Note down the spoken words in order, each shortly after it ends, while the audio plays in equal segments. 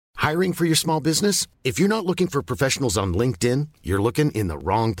Hiring for your small business? If you're not looking for professionals on LinkedIn, you're looking in the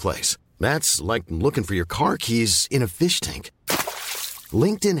wrong place. That's like looking for your car keys in a fish tank.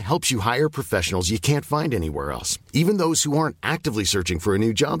 LinkedIn helps you hire professionals you can't find anywhere else, even those who aren't actively searching for a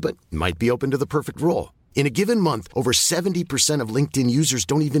new job but might be open to the perfect role. In a given month, over 70% of LinkedIn users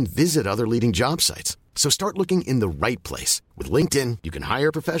don't even visit other leading job sites. So start looking in the right place. With LinkedIn, you can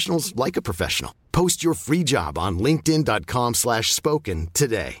hire professionals like a professional. Post your free job on linkedin.com/spoken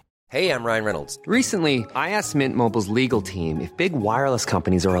today. Hey, I'm Ryan Reynolds. Recently, I asked Mint Mobile's legal team if big wireless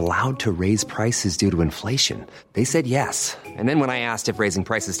companies are allowed to raise prices due to inflation. They said yes. And then when I asked if raising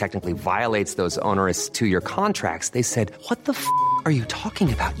prices technically violates those onerous two-year contracts, they said, "What the f*** are you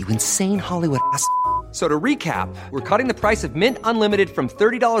talking about, you insane Hollywood ass?" So to recap, we're cutting the price of Mint Unlimited from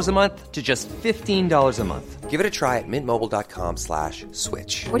 $30 a month to just $15 a month. Give it a try at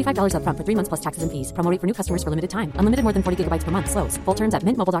mintmobile.com/switch. $45 up front for 3 months plus taxes and fees. Promo rate for new customers for limited time. Unlimited more than 40 gigabytes per month. Slows full terms at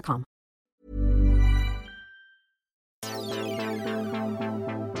mintmobile.com.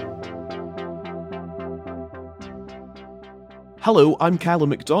 Hello, I'm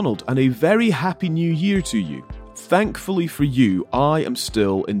Callum MacDonald, and a very happy new year to you. Thankfully for you, I am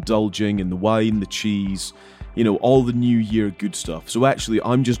still indulging in the wine, the cheese, all the new year good stuff. So actually,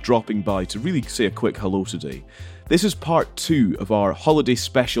 I'm just dropping by to really say a quick hello today. This is part 2 of our holiday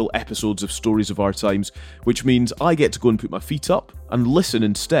special episodes of Stories of Our Times, which means I get to go and put my feet up and listen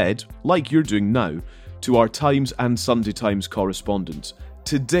instead, like you're doing now, to our Times and Sunday Times correspondents.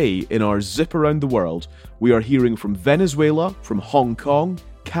 Today, in our zip around the world, we are hearing from Venezuela, from Hong Kong,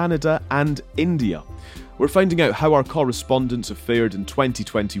 Canada and India. We're finding out how our correspondents have fared in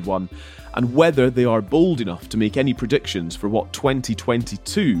 2021 and whether they are bold enough to make any predictions for what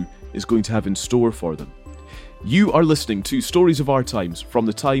 2022 is going to have in store for them. You are listening to Stories of Our Times from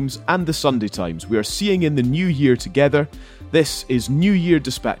the Times and the Sunday Times. We are seeing in the new year together. This is New Year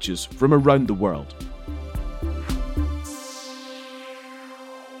Dispatches from around the world.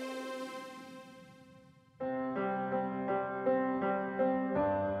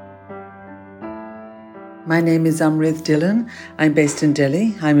 My name is Amrit Dhillon. I'm based in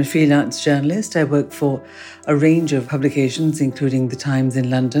Delhi. I'm a freelance journalist. I work for a range of publications, including The Times in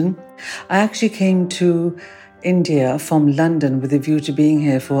London. I actually came to India from London with a view to being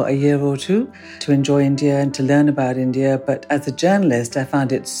here for a year or two to enjoy India and to learn about India. But as a journalist, I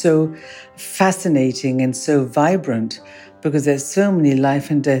found it so fascinating and so vibrant because there's so many life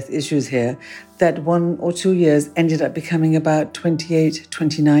and death issues here that 1 or 2 years ended up becoming about 28,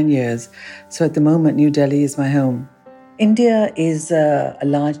 29 years. So at the moment, New Delhi is my home. India is a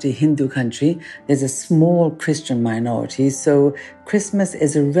largely Hindu country. There's a small Christian minority, so Christmas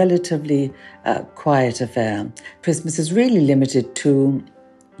is a relatively quiet affair. Christmas is really limited to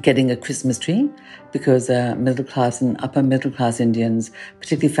getting a Christmas tree because middle class and upper middle class Indians,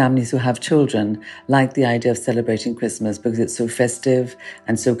 particularly families who have children, like the idea of celebrating Christmas because it's so festive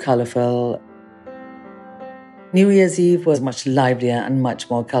and so colourful. New Year's Eve was much livelier and much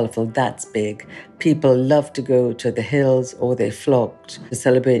more colourful. That's big. People love to go to the hills or they flocked to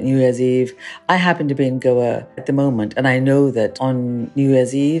celebrate New Year's Eve. I happen to be in Goa at the moment, and I know that on New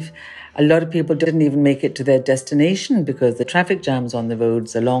Year's Eve, a lot of people didn't even make it to their destination because the traffic jams on the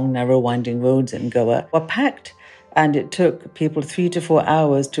roads, the long, narrow, winding roads in Goa, were packed. And it took people 3 to 4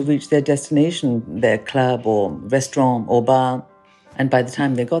 hours to reach their destination, their club or restaurant or bar. And by the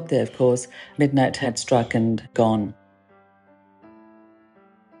time they got there, of course, midnight had struck and gone.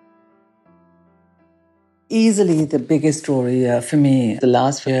 Easily the biggest story for me the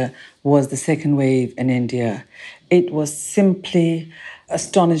last year was the second wave in India. It was simply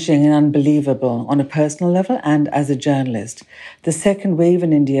astonishing and unbelievable on a personal level and as a journalist. The second wave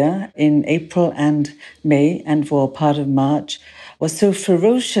in India in April and May and for part of March was so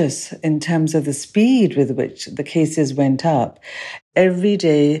ferocious in terms of the speed with which the cases went up. Every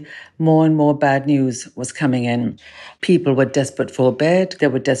day, more and more bad news was coming in. People were desperate for a bed. They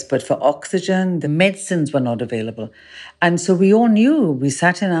were desperate for oxygen. The medicines were not available. And so we all knew, we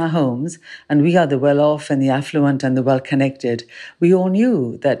sat in our homes, and we are the well-off and the affluent and the well-connected. We all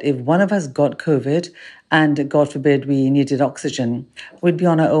knew that if one of us got COVID and, God forbid, we needed oxygen, we'd be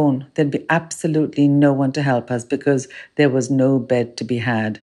on our own. There'd be absolutely no one to help us because there was no bed to be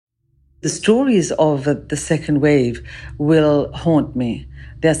had. The stories of the second wave will haunt me.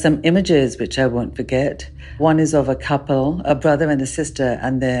 There are some images which I won't forget. One is of a couple, a brother and a sister,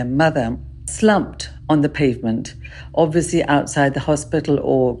 and their mother slumped on the pavement, obviously outside the hospital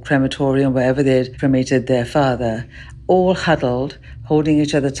or crematorium, wherever they'd cremated their father, all huddled, holding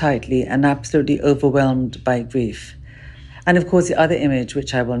each other tightly and absolutely overwhelmed by grief. And of course, the other image,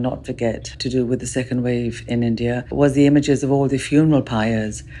 which I will not forget, to do with the second wave in India, was the images of all the funeral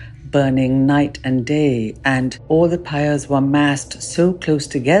pyres burning night and day. And all the pyres were massed so close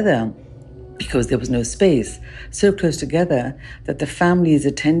together because there was no space, so close together that the families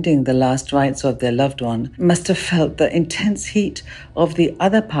attending the last rites of their loved one must have felt the intense heat of the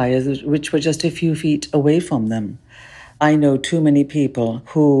other pyres, which were just a few feet away from them. I know too many people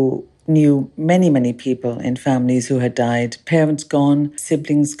who knew many people in families who had died, parents gone,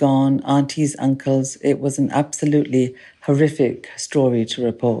 siblings gone, aunties, uncles. It was an absolutely horrific story to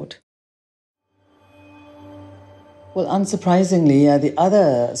report. Well, unsurprisingly, the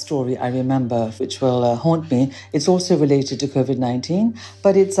other story I remember, which will haunt me, it's also related to COVID-19,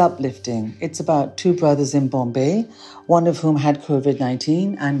 but it's uplifting. It's about two brothers in Bombay, one of whom had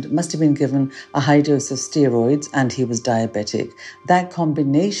COVID-19 and must have been given a high dose of steroids, and he was diabetic. That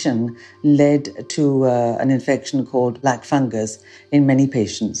combination led to an infection called black fungus in many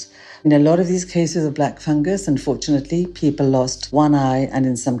patients. In a lot of these cases of black fungus, unfortunately, people lost one eye and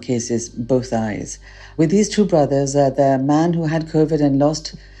in some cases both eyes. With these two brothers, the man who had COVID and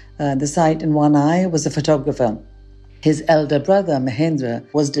lost the sight in one eye was a photographer. His elder brother, Mahendra,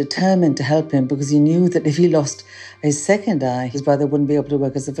 was determined to help him because he knew that if he lost his second eye, his brother wouldn't be able to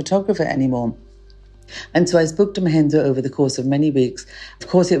work as a photographer anymore. And so I spoke to Mahendra over the course of many weeks. Of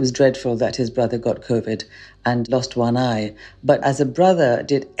course, it was dreadful that his brother got COVID and lost one eye. But as a brother,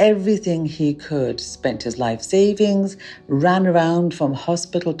 did everything he could, spent his life savings, ran around from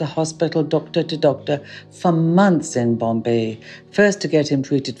hospital to hospital, doctor to doctor, for months in Bombay. First to get him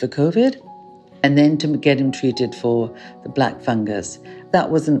treated for COVID, and then to get him treated for the black fungus.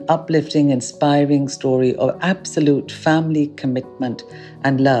 That was an uplifting, inspiring story of absolute family commitment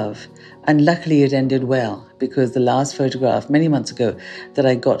and love. And luckily it ended well, because the last photograph many months ago that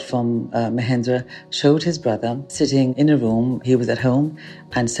I got from Mahendra showed his brother sitting in a room. He was at home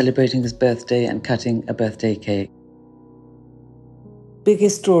and celebrating his birthday and cutting a birthday cake.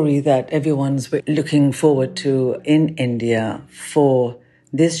 Biggest story that everyone's looking forward to in India for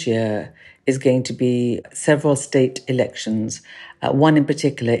this year is going to be several state elections, one in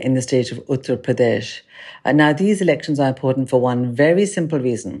particular in the state of Uttar Pradesh. Now, these elections are important for one very simple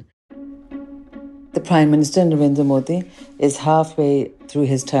reason. The Prime Minister, Narendra Modi, is halfway through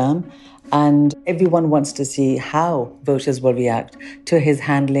his term, and everyone wants to see how voters will react to his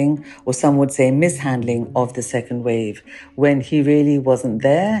handling, or some would say mishandling, of the second wave, when he really wasn't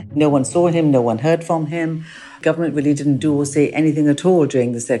there. No one saw him, no one heard from him. Government really didn't do or say anything at all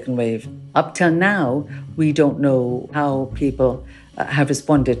during the second wave. Up till now, we don't know how people have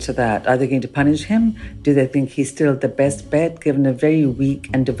responded to that. Are they going to punish him? Do they think he's still the best bet, given a very weak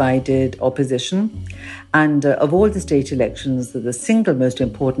and divided opposition? And of all the state elections, the single most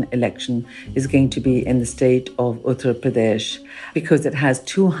important election is going to be in the state of Uttar Pradesh, because it has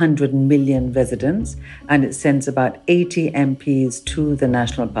 200 million residents and it sends about 80 MPs to the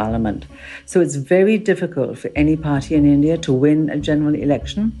national parliament. So it's very difficult for any party in India to win a general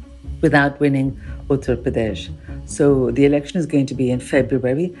election without winning Uttar Pradesh. So the election is going to be in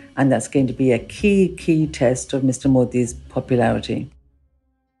February, and that's going to be a key test of Mr. Modi's popularity.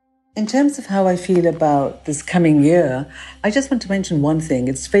 In terms of how I feel about this coming year, I just want to mention one thing.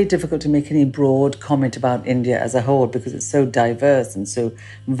 It's very difficult to make any broad comment about India as a whole because it's so diverse and so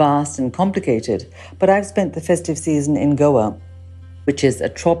vast and complicated. But I've spent the festive season in Goa, which is a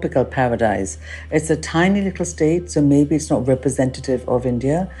tropical paradise. It's a tiny little state, so maybe it's not representative of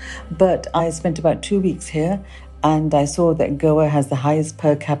India. But I spent about 2 weeks here, and I saw that Goa has the highest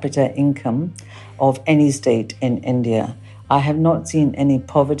per capita income of any state in India. I have not seen any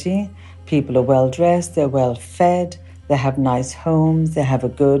poverty. People are well dressed, they're well fed, they have nice homes, they have a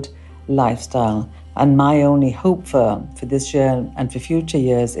good lifestyle. And my only hope for this year and for future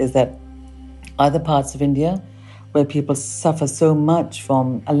years is that other parts of India, where people suffer so much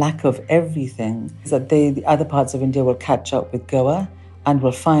from a lack of everything, that the other parts of India will catch up with Goa and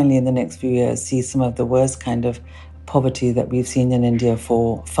will finally in the next few years see some of the worst kind of poverty that we've seen in India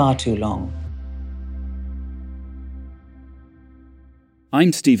for far too long.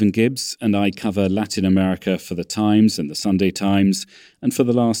 I'm Stephen Gibbs, and I cover Latin America for The Times and The Sunday Times, and for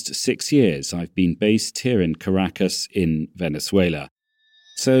the last 6 years I've been based here in Caracas in Venezuela.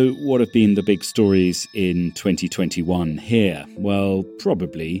 So what have been the big stories in 2021 here? Well,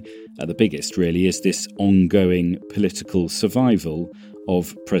 probably the biggest really is this ongoing political survival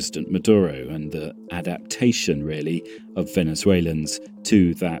of President Maduro and the adaptation, really, of Venezuelans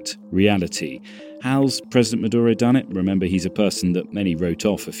to that reality. How's President Maduro done it? Remember, he's a person that many wrote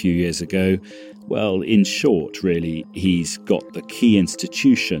off a few years ago. Well, in short, really, he's got the key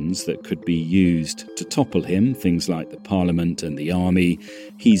institutions that could be used to topple him, things like the parliament and the army.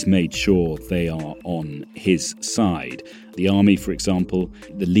 He's made sure they are on his side. The army, for example,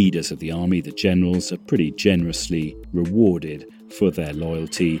 the leaders of the army, the generals, are pretty generously rewarded for their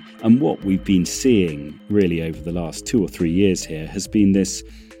loyalty. And what we've been seeing really over the last 2 or 3 years here has been this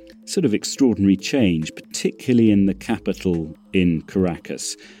sort of extraordinary change, particularly in the capital in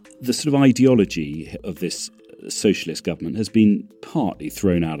Caracas. The sort of ideology of this socialist government has been partly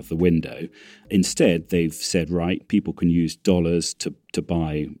thrown out of the window. Instead, they've said, right, people can use dollars to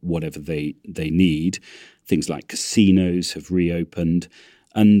buy whatever they need. Things like casinos have reopened.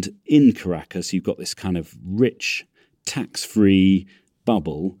 And in Caracas, you've got this kind of rich, tax-free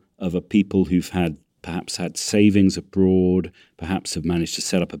bubble of a people who've perhaps had savings abroad, perhaps have managed to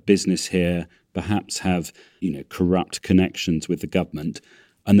set up a business here, perhaps have, corrupt connections with the government.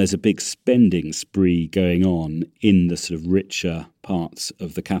 And there's a big spending spree going on in the sort of richer parts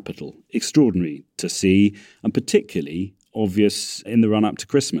of the capital. Extraordinary to see, and particularly obvious in the run-up to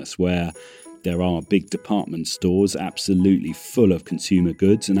Christmas, where there are big department stores absolutely full of consumer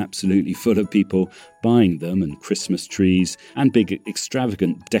goods and absolutely full of people buying them, and Christmas trees and big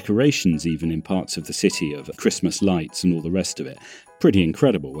extravagant decorations even in parts of the city of Christmas lights and all the rest of it. Pretty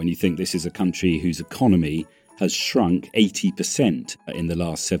incredible when you think this is a country whose economy has shrunk 80% in the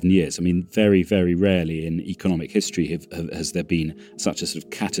last 7 years. I mean, very, very rarely in economic history has there been such a sort of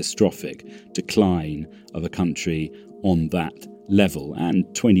catastrophic decline of a country on that level. And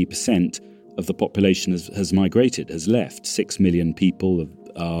 20% of the population has migrated, has left. 6 million people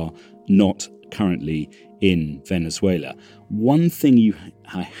are not currently in Venezuela. One thing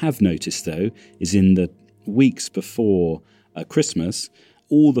I have noticed, though, is in the weeks before Christmas,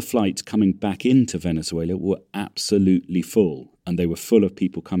 all the flights coming back into Venezuela were absolutely full, and they were full of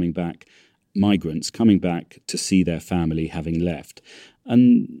people coming back, migrants coming back to see their family having left.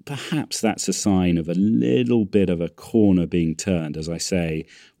 And perhaps that's a sign of a little bit of a corner being turned, as I say,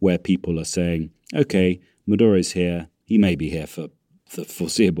 where people are saying, OK, Maduro's here, he may be here for the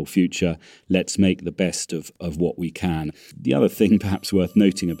foreseeable future, let's make the best of what we can. The other thing perhaps worth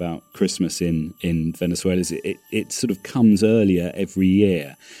noting about Christmas in Venezuela is it sort of comes earlier every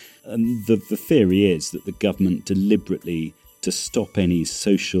year. And the theory is that the government deliberately, to stop any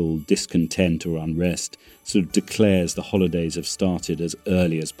social discontent or unrest, sort of declares the holidays have started as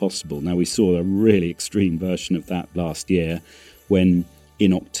early as possible. Now, we saw a really extreme version of that last year when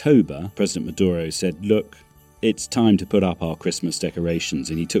in October, President Maduro said, look, it's time to put up our Christmas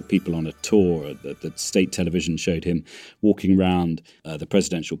decorations. And he took people on a tour. The state television showed him walking around the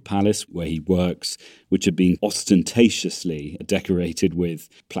presidential palace where he works, which had been ostentatiously decorated with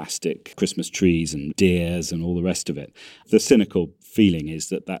plastic Christmas trees and deers and all the rest of it. The cynical feeling is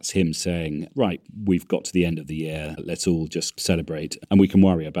that that's him saying, right, we've got to the end of the year, let's all just celebrate, and we can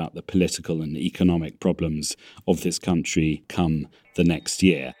worry about the political and economic problems of this country come the next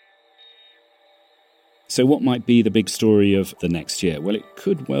year. So what might be the big story of the next year? Well, it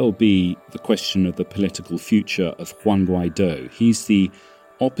could well be the question of the political future of Juan Guaido. He's the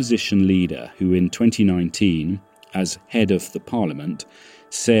opposition leader who in 2019, as head of the parliament,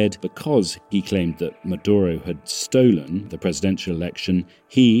 said because he claimed that Maduro had stolen the presidential election,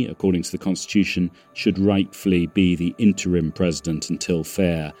 he, according to the constitution, should rightfully be the interim president until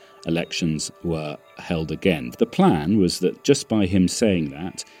fair elections were held again. The plan was that just by him saying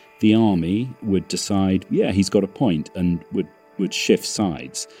that, the army would decide, yeah, he's got a point, and would shift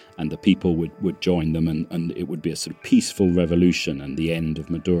sides, and the people would join them, and it would be a sort of peaceful revolution and the end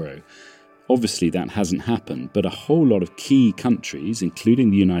of Maduro. Obviously, that hasn't happened, but a whole lot of key countries, including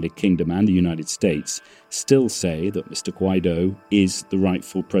the United Kingdom and the United States, still say that Mr. Guaido is the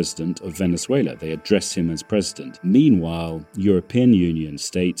rightful president of Venezuela. They address him as president. Meanwhile, European Union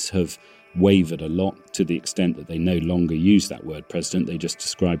states have wavered a lot to the extent that they no longer use that word president. They just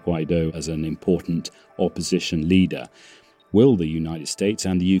describe Guaido as an important opposition leader. Will the United States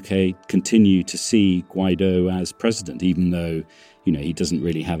and the UK continue to see Guaido as president, even though, he doesn't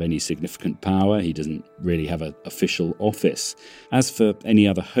really have any significant power, he doesn't really have an official office? As for any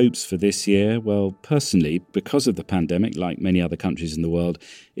other hopes for this year, well, personally, because of the pandemic, like many other countries in the world,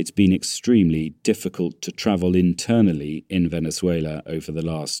 it's been extremely difficult to travel internally in Venezuela over the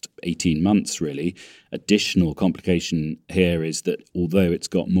last 18 months, really. Additional complication here is that although it's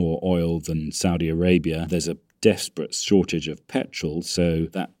got more oil than Saudi Arabia, there's a desperate shortage of petrol, so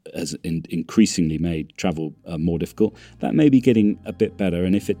that has increasingly made travel more difficult. That may be getting a bit better,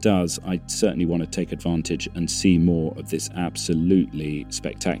 and if it does, I certainly want to take advantage and see more of this absolutely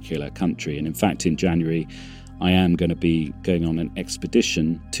spectacular country. And in fact, in January, I am going to be going on an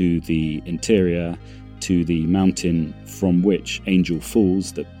expedition to the interior, to the mountain from which Angel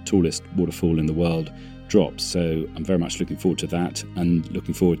Falls, the tallest waterfall in the world, drops. So I'm very much looking forward to that and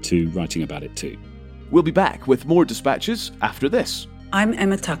looking forward to writing about it too. We'll be back with more dispatches after this. I'm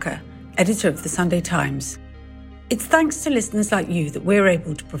Emma Tucker, editor of The Sunday Times. It's thanks to listeners like you that we're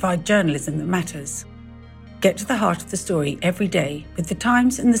able to provide journalism that matters. Get to the heart of the story every day with The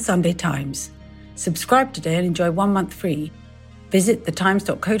Times and The Sunday Times. Subscribe today and enjoy 1 month free. Visit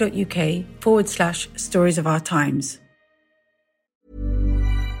thetimes.co.uk/stories of our times.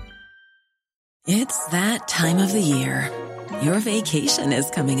 It's that time of the year. Your vacation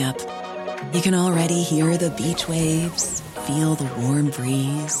is coming up. You can already hear the beach waves, feel the warm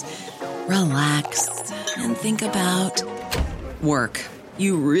breeze, relax, and think about work.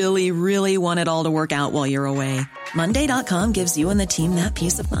 You really, really want it all to work out while you're away. Monday.com gives you and the team that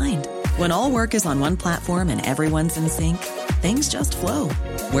peace of mind. When all work is on one platform and everyone's in sync, things just flow.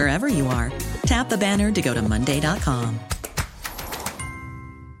 Wherever you are, tap the banner to go to Monday.com.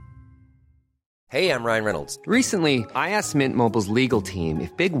 Hey, I'm Ryan Reynolds. Recently, I asked Mint Mobile's legal team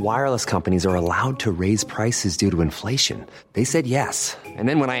if big wireless companies are allowed to raise prices due to inflation. They said yes. And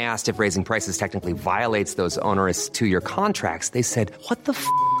then when I asked if raising prices technically violates those onerous 2-year contracts, they said, "What the f***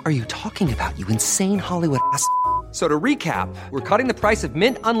 are you talking about, you insane Hollywood ass?" So to recap, we're cutting the price of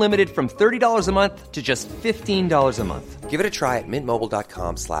Mint Unlimited from $30 a month to just $15 a month. Give it a try at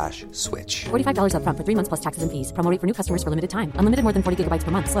mintmobile.com/switch. $45 up front for 3 months plus taxes and fees. Promo rate for new customers for limited time. Unlimited more than 40 gigabytes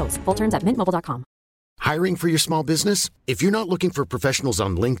per month. Slows full terms at mintmobile.com. Hiring for your small business? If you're not looking for professionals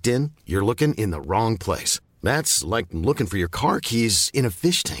on LinkedIn, you're looking in the wrong place. That's like looking for your car keys in a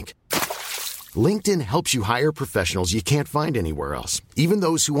fish tank. LinkedIn helps you hire professionals you can't find anywhere else, even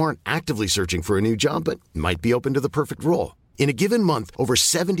those who aren't actively searching for a new job but might be open to the perfect role. In a given month, over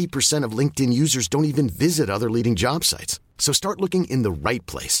 70% of LinkedIn users don't even visit other leading job sites. So start looking in the right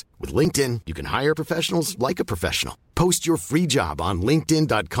place. With LinkedIn, you can hire professionals like a professional. Post your free job on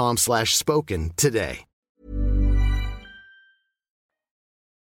linkedin.com/spoken today.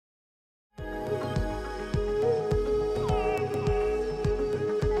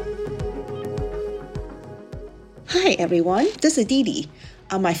 Hi everyone, this is Didi.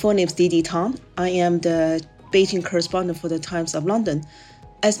 My full name is Didi Tong. I am the Beijing correspondent for the Times of London.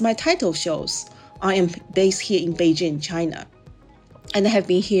 As my title shows, I am based here in Beijing, China, and I have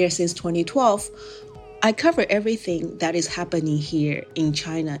been here since 2012. I cover everything that is happening here in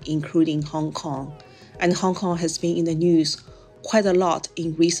China, including Hong Kong, and Hong Kong has been in the news quite a lot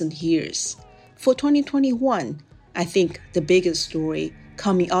in recent years. For 2021, I think the biggest story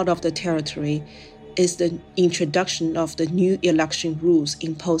coming out of the territory is the introduction of the new election rules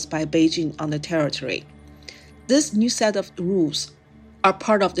imposed by Beijing on the territory. This new set of rules are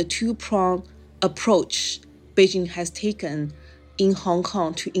part of the two-pronged approach Beijing has taken in Hong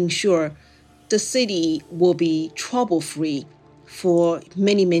Kong to ensure the city will be trouble-free for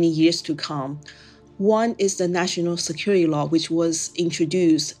many, many years to come. One is the National Security Law, which was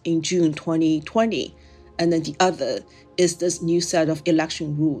introduced in June 2020, and then the other is this new set of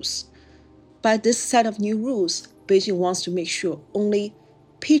election rules. By this set of new rules, Beijing wants to make sure only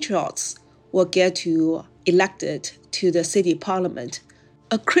patriots will get to elected to the city parliament.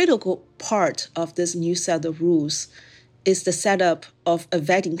 A critical part of this new set of rules is the setup of a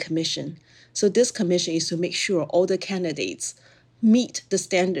vetting commission. So this commission is to make sure all the candidates meet the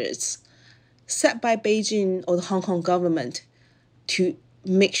standards set by Beijing or the Hong Kong government to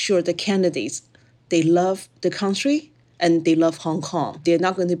make sure the candidates, they love the country and they love Hong Kong. They're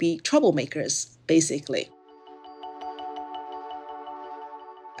not going to be troublemakers, basically.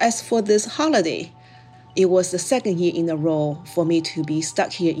 As for this holiday, it was the second year in a row for me to be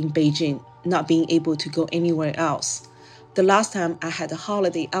stuck here in Beijing, not being able to go anywhere else. The last time I had a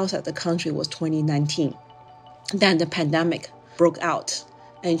holiday outside the country was 2019. Then the pandemic broke out,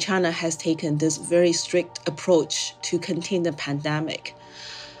 and China has taken this very strict approach to contain the pandemic.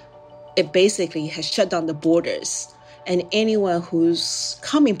 It basically has shut down the borders, and anyone who's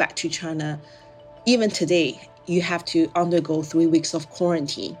coming back to China, even today, you have to undergo 3 weeks of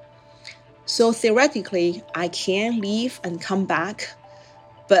quarantine. So theoretically, I can leave and come back,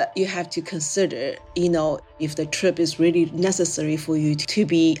 but you have to consider, if the trip is really necessary for you to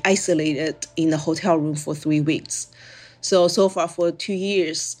be isolated in a hotel room for 3 weeks. So far for 2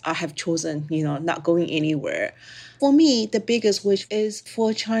 years, I have chosen, not going anywhere. For me, the biggest wish is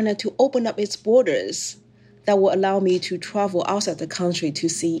for China to open up its borders that will allow me to travel outside the country to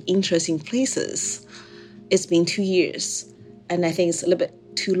see interesting places. It's been 2 years, and I think it's a little bit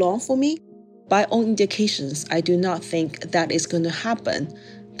too long for me. By all indications, I do not think that is going to happen,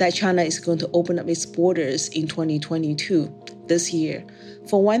 that China is going to open up its borders in 2022, this year.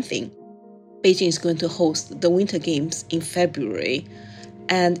 For one thing, Beijing is going to host the Winter Games in February,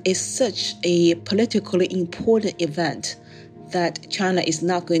 and it's such a politically important event that China is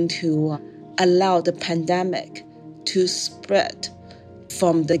not going to allow the pandemic to spread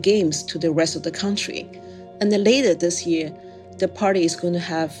from the games to the rest of the country. And then later this year, the party is going to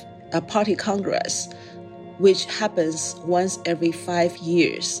have a party congress, which happens once every 5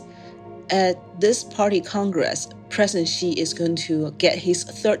 years. At this party congress, President Xi is going to get his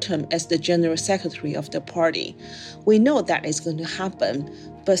third term as the general secretary of the party. We know that is going to happen,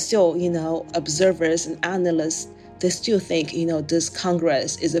 but still, observers and analysts, they still think, this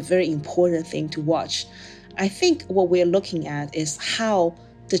Congress is a very important thing to watch. I think what we're looking at is how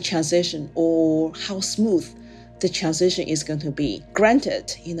the transition or how smooth the transition is going to be.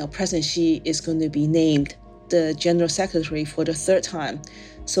 Granted, President Xi is going to be named the General Secretary for the third time,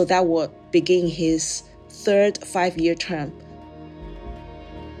 so that will begin his third 5-year term.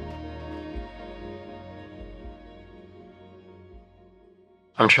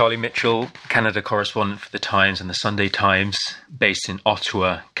 I'm Charlie Mitchell, Canada correspondent for The Times and The Sunday Times, based in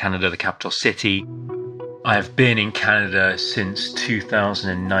Ottawa, Canada, the capital city. I have been in Canada since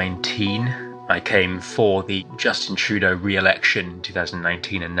 2019. I came for the Justin Trudeau re-election in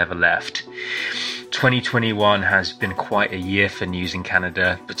 2019 and never left. 2021 has been quite a year for news in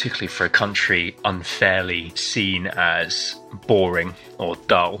Canada, particularly for a country unfairly seen as boring or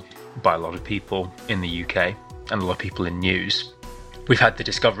dull by a lot of people in the UK and a lot of people in news. We've had the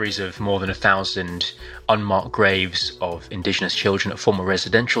discoveries of more than 1,000 unmarked graves of Indigenous children at former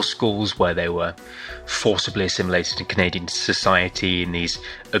residential schools where they were forcibly assimilated in Canadian society in these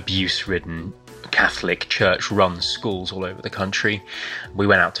abuse-ridden Catholic church-run schools all over the country. We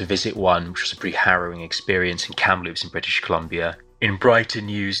went out to visit one, which was a pretty harrowing experience in Kamloops in British Columbia. In brighter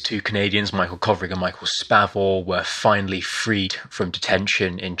news, 2 Canadians, Michael Kovrig and Michael Spavor, were finally freed from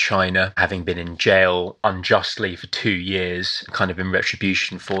detention in China, having been in jail unjustly for 2 years, kind of in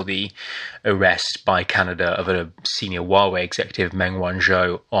retribution for the arrest by Canada of a senior Huawei executive, Meng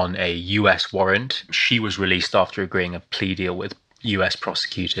Wanzhou, on a US warrant. She was released after agreeing a plea deal with US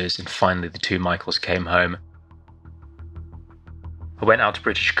prosecutors, and finally the 2 Michaels came home. I went out to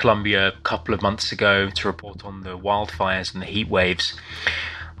British Columbia a couple of months ago to report on the wildfires and the heat waves,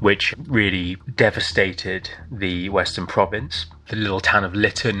 which really devastated the Western Province. The little town of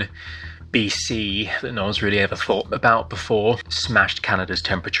Lytton, BC, that no one's really ever thought about before, smashed Canada's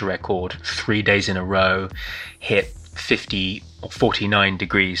temperature record 3 days in a row, hit 50 or 49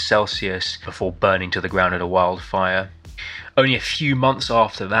 degrees Celsius before burning to the ground in a wildfire. Only a few months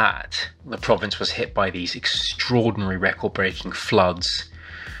after that, the province was hit by these extraordinary record-breaking floods,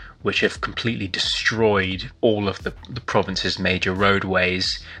 which have completely destroyed all of the province's major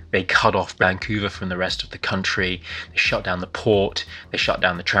roadways. They cut off Vancouver from the rest of the country. They shut down the port. They shut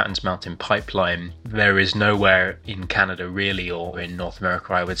down the Trans Mountain pipeline. There is nowhere in Canada, really, or in North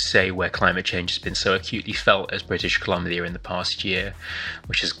America, I would say, where climate change has been so acutely felt as British Columbia in the past year,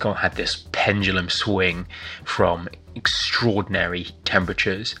 which has had this pendulum swing from extraordinary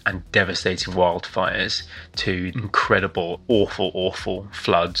temperatures and devastating wildfires to incredible, awful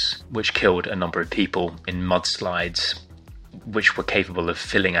floods, which killed a number of people in mudslides, which were capable of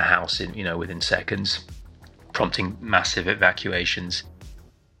filling a house within seconds, prompting massive evacuations.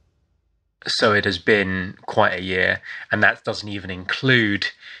 So it has been quite a year, and that doesn't even include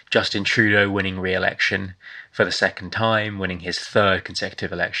Justin Trudeau winning re-election for the second time, winning his third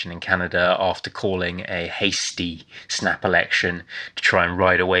consecutive election in Canada after calling a hasty snap election to try and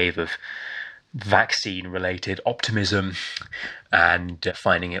ride a wave of vaccine-related optimism and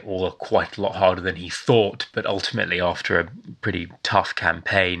finding it all quite a lot harder than he thought. But ultimately, after a pretty tough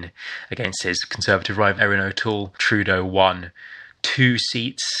campaign against his Conservative rival Erin O'Toole, Trudeau won 2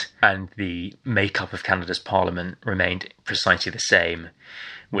 seats and the makeup of Canada's Parliament remained precisely the same,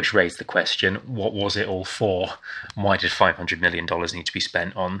 which raised the question, what was it all for? Why did $500 million need to be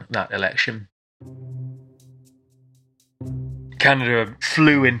spent on that election? Canada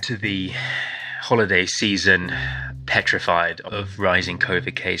flew into the holiday season petrified of rising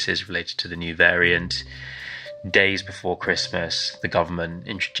COVID cases related to the new variant. Days before Christmas, the government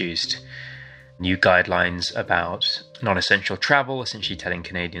introduced new guidelines about non-essential travel, essentially telling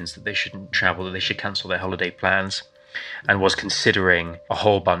Canadians that they shouldn't travel, that they should cancel their holiday plans. and was considering a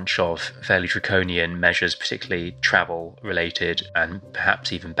whole bunch of fairly draconian measures, particularly travel-related, and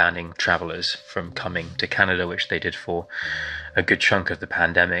perhaps even banning travellers from coming to Canada, which they did for a good chunk of the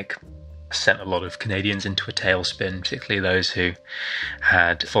pandemic. Sent a lot of Canadians into a tailspin, particularly those who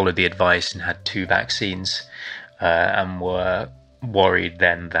had followed the advice and had 2 vaccines and were worried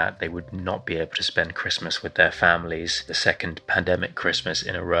then that they would not be able to spend Christmas with their families, the second pandemic Christmas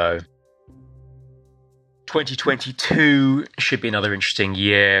in a row. 2022 should be another interesting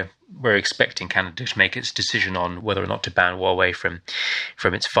year. We're expecting Canada to make its decision on whether or not to ban Huawei from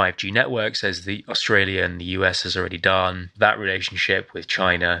its 5G networks, as the Australia and the US has already done. That relationship with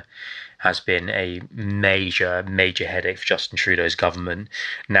China has been a major headache for Justin Trudeau's government.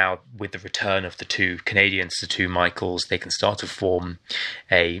 Now, with the return of the 2 Canadians, the 2 Michaels, they can start to form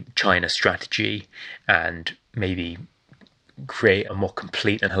a China strategy and maybe create a more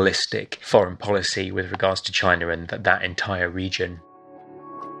complete and holistic foreign policy with regards to China and that entire region.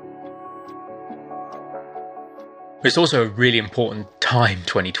 It's also a really important time,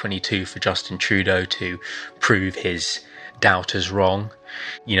 2022, for Justin Trudeau to prove his doubters wrong.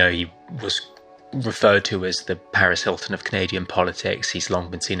 You know, he was referred to as the Paris Hilton of Canadian politics. He's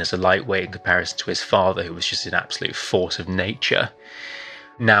long been seen as a lightweight in comparison to his father, who was just an absolute force of nature.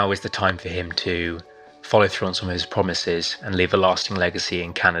 Now is the time for him to follow through on some of his promises and leave a lasting legacy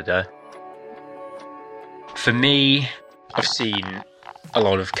in Canada. For me, I've seen a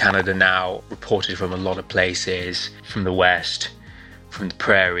lot of Canada now reported from a lot of places, from the west, from the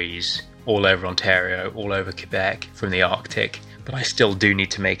prairies, all over Ontario, all over Quebec, from the Arctic. But I still do need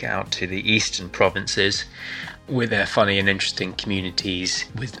to make it out to the eastern provinces with their funny and interesting communities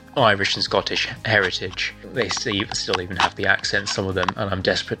with Irish and Scottish heritage. They still even have the accent, some of them, and I'm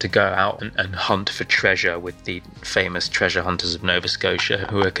desperate to go out and hunt for treasure with the famous treasure hunters of Nova Scotia,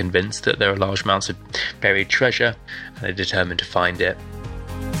 who are convinced that there are large amounts of buried treasure and are determined to find it.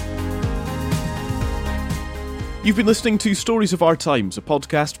 You've been listening to Stories of Our Times, a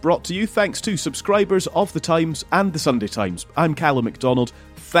podcast brought to you thanks to subscribers of The Times and The Sunday Times. I'm Callum MacDonald.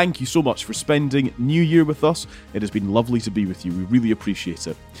 Thank you so much for spending New Year with us. It has been lovely to be with you. We really appreciate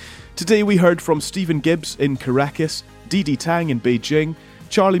it. Today we heard from Stephen Gibbs in Caracas, Didi Tang in Beijing,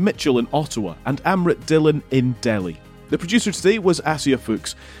 Charlie Mitchell in Ottawa, and Amrit Dhillon in Delhi. The producer today was Asia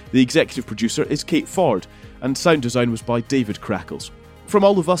Fuchs. The executive producer is Kate Ford, and sound design was by David Crackles. From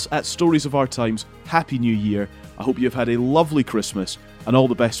all of us at Stories of Our Times, Happy New Year. I hope you've had a lovely Christmas and all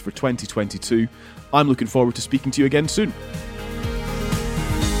the best for 2022. I'm looking forward to speaking to you again soon.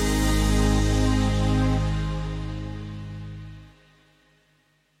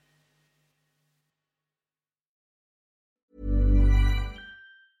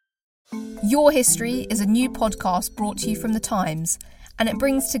 Your History is a new podcast brought to you from The Times, and it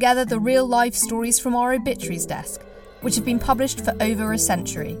brings together the real-life stories from our obituaries desk, which have been published for over a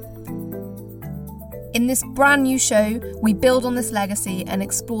century. In this brand new show, we build on this legacy and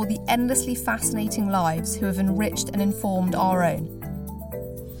explore the endlessly fascinating lives who have enriched and informed our own.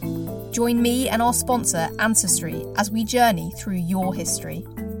 Join me and our sponsor, Ancestry, as we journey through your history.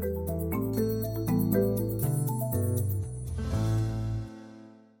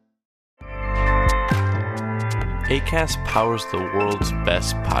 Acast powers the world's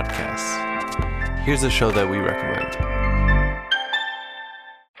best podcasts. Here's a show that we recommend.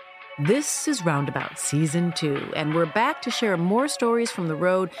 This is Roundabout Season 2, and we're back to share more stories from the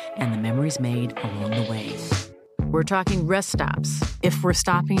road and the memories made along the way. We're talking rest stops, if we're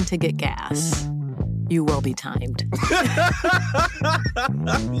stopping to get gas. You will be timed.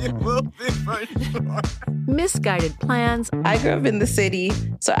 You will be for sure. Misguided plans. I grew up in the city,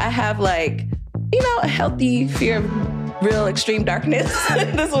 so I have a healthy fear of real extreme darkness.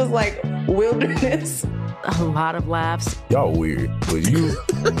 This was like wilderness. A lot of laughs. Y'all weird, but you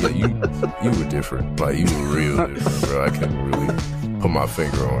were different. Like, you were real different, bro. I can't really put my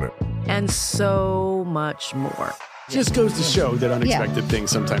finger on it. And so much more. Just goes to show that unexpected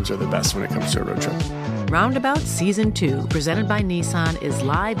things sometimes are the best when it comes to a road trip. Roundabout Season 2, presented by Nissan, is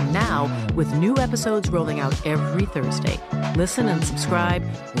live now with new episodes rolling out every Thursday. Listen and subscribe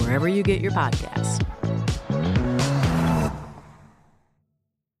wherever you get your podcasts.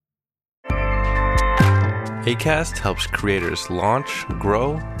 Acast helps creators launch,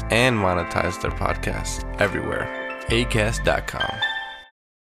 grow, and monetize their podcasts everywhere. Acast.com.